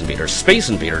Space Invaders. Space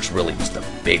Invaders really was the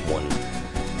big one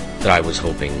that I was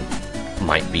hoping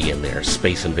might be in there.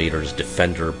 Space Invaders,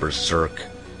 Defender, Berserk.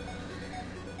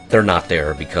 They're not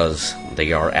there because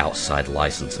they are outside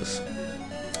licenses.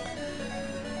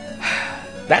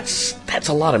 That's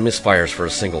a lot of misfires for a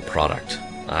single product.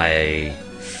 I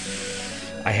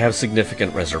have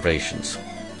significant reservations.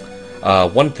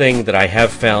 One thing that I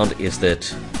have found is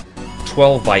that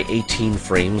 12 by 18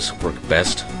 frames work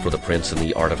best for the prints in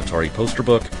the Art of Atari poster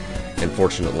book, and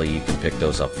fortunately you can pick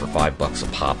those up for $5 a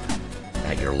pop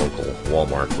at your local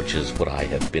Walmart, which is what I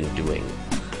have been doing.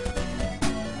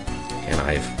 And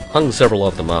I've hung several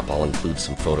of them up. I'll include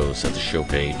some photos at the show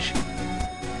page,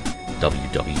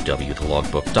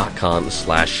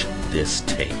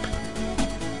 www.thelogbook.com/thistape.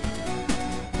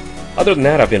 Other than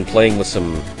that, I've been playing with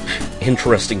some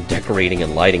interesting decorating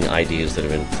and lighting ideas that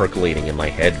have been percolating in my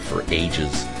head for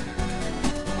ages.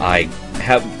 I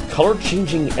have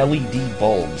color-changing LED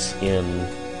bulbs in...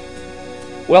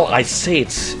 Well, I say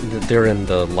they're in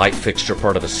the light fixture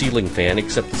part of the ceiling fan,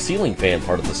 except the ceiling fan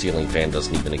part of the ceiling fan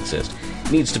doesn't even exist.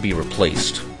 It needs to be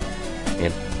replaced.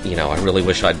 And, I really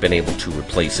wish I'd been able to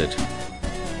replace it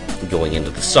going into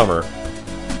the summer,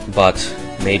 but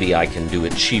maybe I can do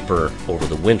it cheaper over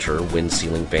the winter when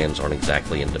ceiling fans aren't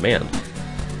exactly in demand.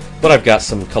 But I've got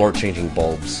some color-changing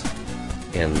bulbs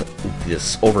in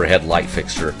this overhead light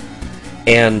fixture.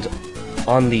 And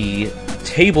on the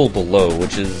table below,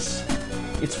 which is...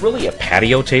 It's really a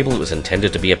patio table. It was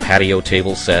intended to be a patio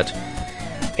table set.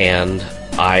 And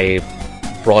I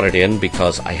brought it in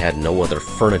because I had no other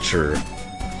furniture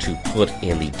to put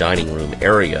in the dining room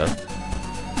area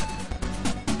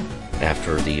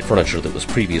after the furniture that was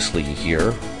previously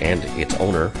here and its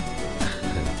owner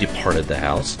departed the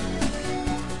house.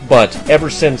 But ever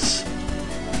since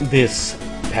this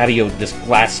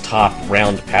glass top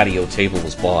round patio table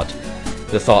was bought,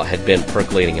 the thought had been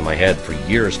percolating in my head for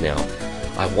years now.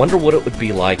 I wonder what it would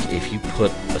be like if you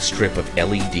put a strip of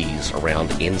LEDs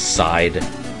around inside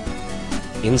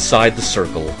the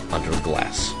circle under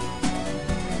glass.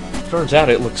 Turns out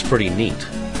it looks pretty neat.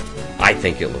 I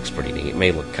think it looks pretty neat. It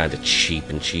may look kind of cheap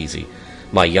and cheesy.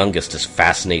 My youngest is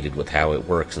fascinated with how it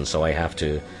works, and so I have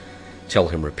to tell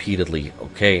him repeatedly,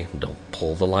 okay, don't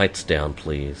pull the lights down,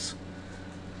 please.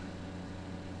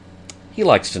 He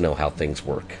likes to know how things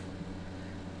work.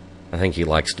 I think he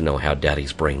likes to know how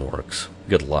Daddy's brain works.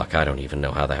 Good luck, I don't even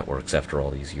know how that works after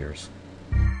all these years.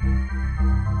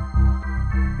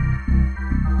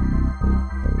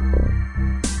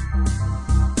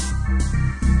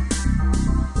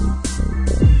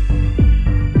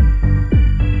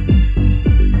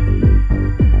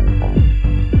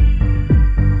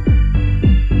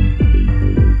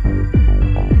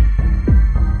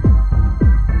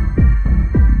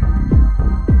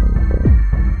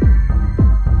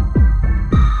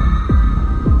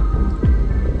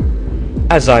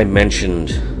 As I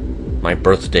mentioned, my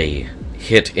birthday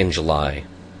hit in July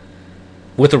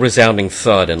with a resounding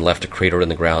thud and left a crater in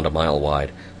the ground a mile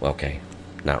wide. Well, okay,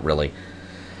 not really.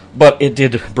 But it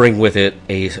did bring with it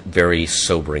a very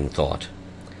sobering thought.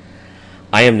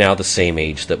 I am now the same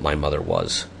age that my mother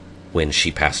was when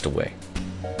she passed away.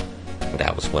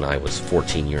 That was when I was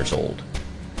 14 years old.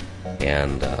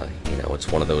 And,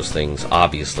 it's one of those things,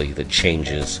 obviously, that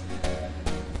changes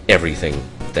everything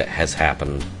that has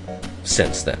happened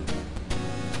since then.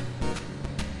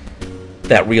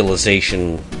 That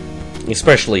realization,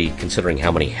 especially considering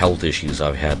how many health issues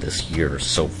I've had this year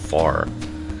so far,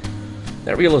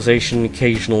 that realization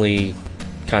occasionally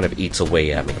kind of eats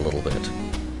away at me a little bit.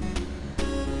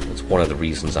 It's one of the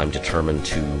reasons I'm determined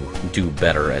to do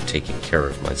better at taking care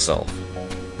of myself.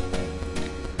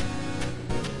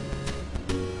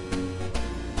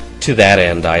 To that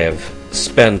end, I have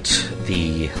spent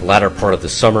the latter part of the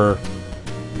summer,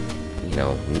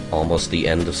 almost the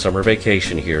end of summer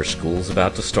vacation here, school's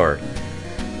about to start.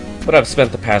 But I've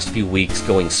spent the past few weeks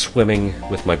going swimming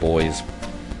with my boys,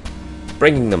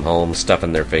 bringing them home,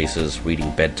 stuffing their faces,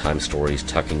 reading bedtime stories,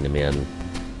 tucking them in.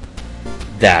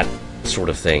 That sort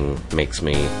of thing makes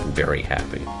me very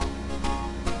happy.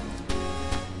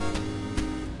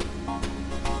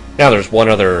 Now there's one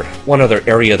other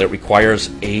area that requires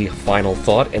a final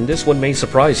thought, and this one may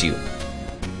surprise you.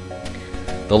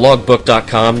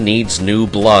 TheLogbook.com needs new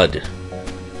blood.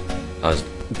 I was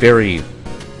very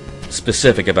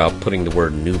specific about putting the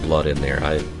word new blood in there.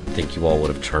 I think you all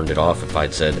would have turned it off if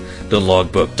I'd said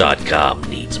TheLogbook.com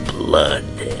needs blood.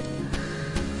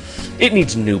 It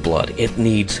needs new blood. It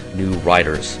needs new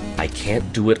writers. I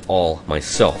can't do it all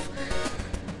myself.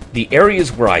 The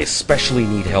areas where I especially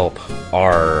need help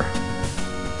are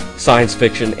science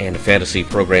fiction and fantasy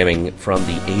programming from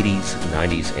the 80s,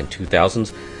 90s, and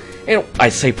 2000s. And I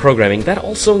say programming, that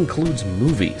also includes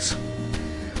movies.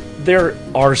 There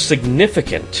are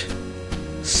significant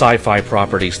sci-fi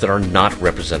properties that are not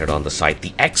represented on the site.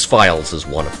 The X-Files is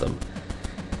one of them.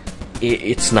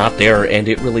 It's not there, and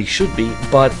it really should be,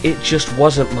 but it just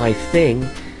wasn't my thing,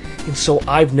 and so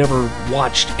I've never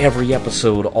watched every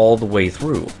episode all the way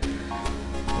through.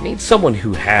 I need someone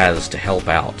who has to help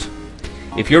out.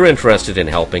 If you're interested in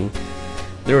helping,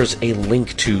 there is a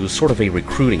link to sort of a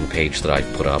recruiting page that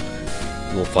I've put up.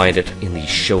 You'll find it in the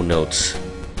show notes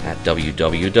at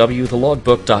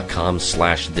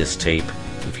www.thelogbook.com/thistape.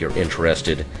 If you're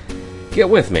interested, get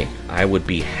with me. I would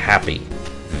be happy,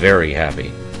 very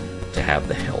happy, to have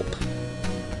the help.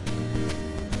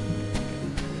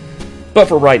 But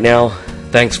for right now,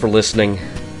 thanks for listening.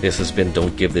 This has been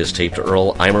Don't Give This Tape to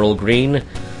Earl. I'm Earl Green.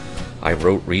 I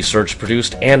wrote, researched,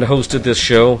 produced, and hosted this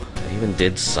show. I even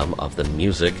did some of the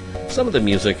music. Some of the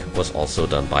music was also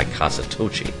done by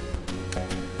Kasatochi.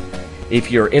 If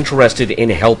you're interested in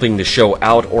helping the show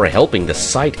out or helping the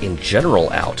site in general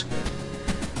out,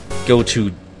 go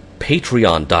to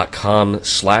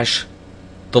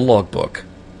patreon.com/thelogbook.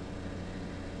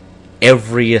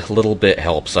 Every little bit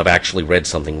helps. I've actually read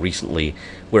something recently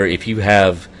where if you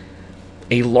have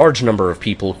a large number of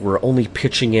people who are only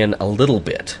pitching in a little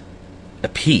bit a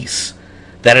piece,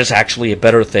 that is actually a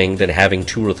better thing than having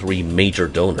 2 or 3 major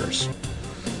donors.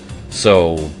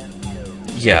 So,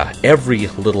 yeah, every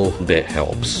little bit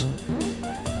helps.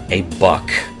 A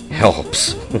buck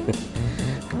helps.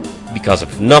 Because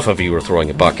if enough of you are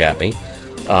throwing a buck at me,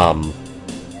 I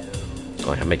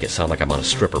make it sound like I'm on a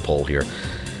stripper pole here.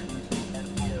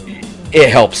 It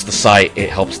helps the site,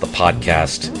 it helps the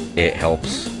podcast, it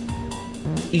helps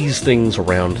ease things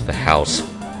around the house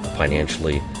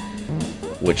financially,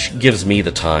 which gives me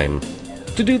the time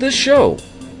to do this show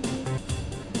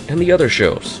and the other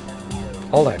shows.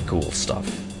 All that cool stuff.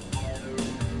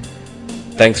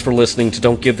 Thanks for listening to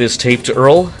Don't Give This Tape to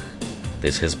Earl.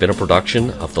 This has been a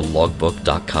production of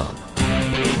TheLogbook.com.